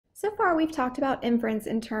So far, we've talked about inference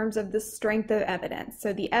in terms of the strength of evidence,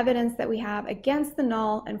 so the evidence that we have against the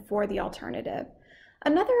null and for the alternative.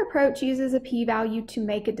 Another approach uses a p-value to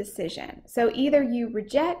make a decision. So either you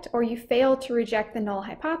reject or you fail to reject the null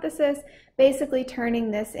hypothesis, basically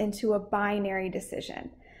turning this into a binary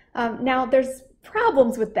decision. Now, there's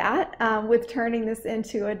problems with that, with turning this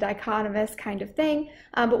into a dichotomous kind of thing,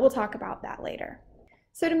 but we'll talk about that later.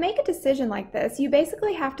 So to make a decision like this, you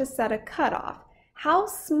basically have to set a cutoff. How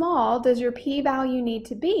small does your p-value need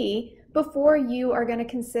to be before you are going to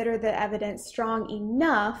consider the evidence strong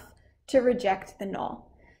enough to reject the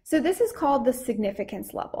null? So this is called the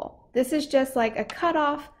significance level. This is just like a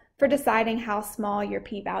cutoff for deciding how small your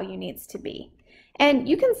p-value needs to be. And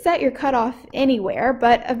you can set your cutoff anywhere,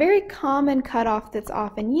 but a very common cutoff that's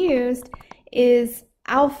often used is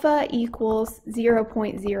alpha equals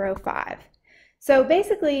 0.05. So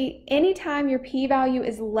basically, anytime your p-value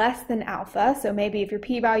is less than alpha, so maybe if your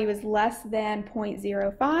p-value is less than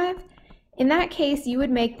 0.05, in that case, you would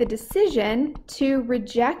make the decision to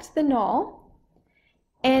reject the null,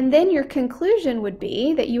 and then your conclusion would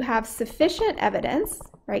be that you have sufficient evidence,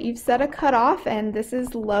 right? You've set a cutoff, and this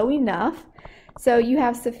is low enough, so you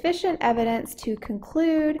have sufficient evidence to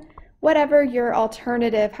conclude whatever your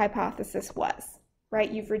alternative hypothesis was, right?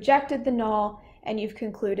 You've rejected the null, and you've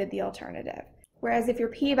concluded the alternative. Whereas if your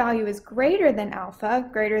p-value is greater than alpha,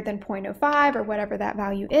 greater than 0.05 or whatever that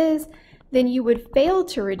value is, then you would fail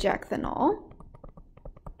to reject the null.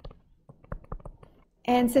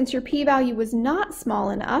 And since your p-value was not small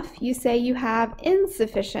enough, you say you have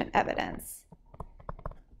insufficient evidence.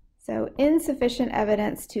 So insufficient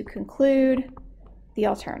evidence to conclude the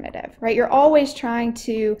alternative, right? You're always trying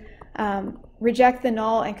to reject the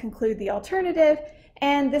null and conclude the alternative.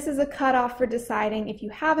 And this is a cutoff for deciding if you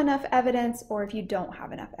have enough evidence or if you don't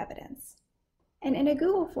have enough evidence. And in a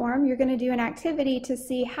Google form, you're going to do an activity to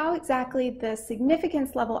see how exactly the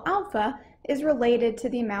significance level alpha is related to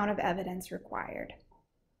the amount of evidence required.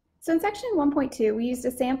 So in section 1.2, we used a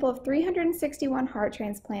sample of 361 heart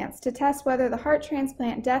transplants to test whether the heart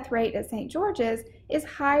transplant death rate at St. George's is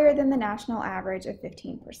higher than the national average of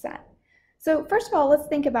 15%. So first of all, let's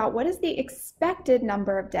think about what is the expected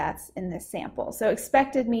number of deaths in this sample. So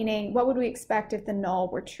expected meaning, what would we expect if the null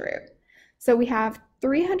were true? So we have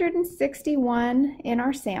 361 in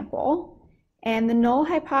our sample, and the null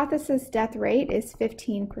hypothesis death rate is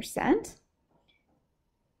 15%.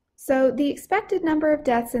 So the expected number of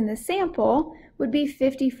deaths in this sample would be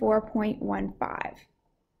 54.15.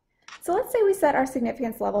 So let's say we set our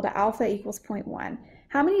significance level to alpha equals 0.1.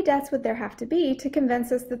 How many deaths would there have to be to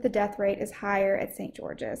convince us that the death rate is higher at St.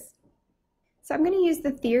 George's? So I'm going to use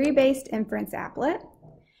the theory-based inference applet.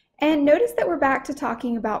 And notice that we're back to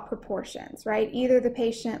talking about proportions, right? Either the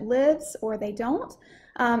patient lives or they don't.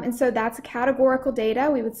 And so that's a categorical data.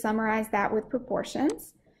 We would summarize that with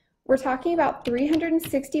proportions. We're talking about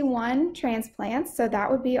 361 transplants, so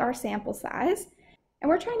that would be our sample size. And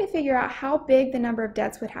we're trying to figure out how big the number of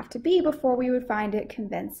deaths would have to be before we would find it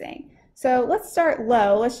convincing. So let's start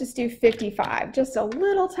low. Let's just do 55, just a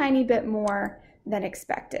little tiny bit more than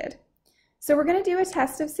expected. So we're going to do a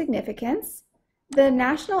test of significance. The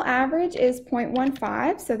national average is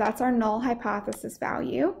 0.15, so that's our null hypothesis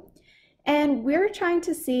value. And we're trying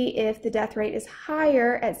to see if the death rate is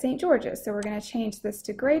higher at St. George's. So we're going to change this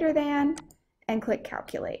to greater than and click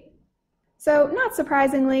calculate. So not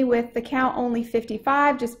surprisingly, with the count only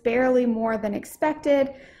 55, just barely more than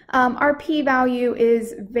expected, our p-value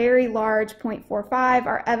is very large, 0.45.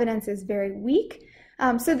 Our evidence is very weak,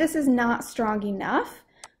 so this is not strong enough.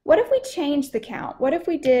 What if we change the count? What if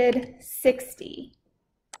we did 60?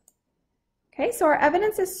 Okay, so our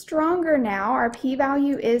evidence is stronger now. Our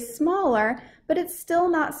p-value is smaller, but it's still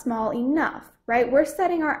not small enough, right? We're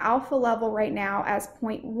setting our alpha level right now as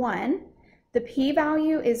 0.1. The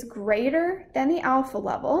p-value is greater than the alpha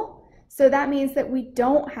level, so that means that we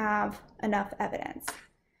don't have enough evidence.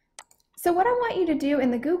 So what I want you to do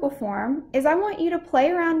in the Google form is I want you to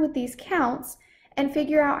play around with these counts and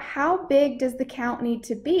figure out how big does the count need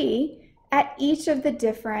to be at each of the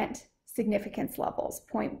different significance levels,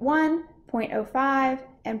 0.1, 0.05,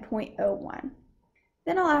 and 0.01.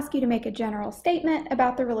 Then I'll ask you to make a general statement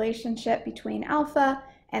about the relationship between alpha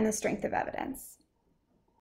and the strength of evidence.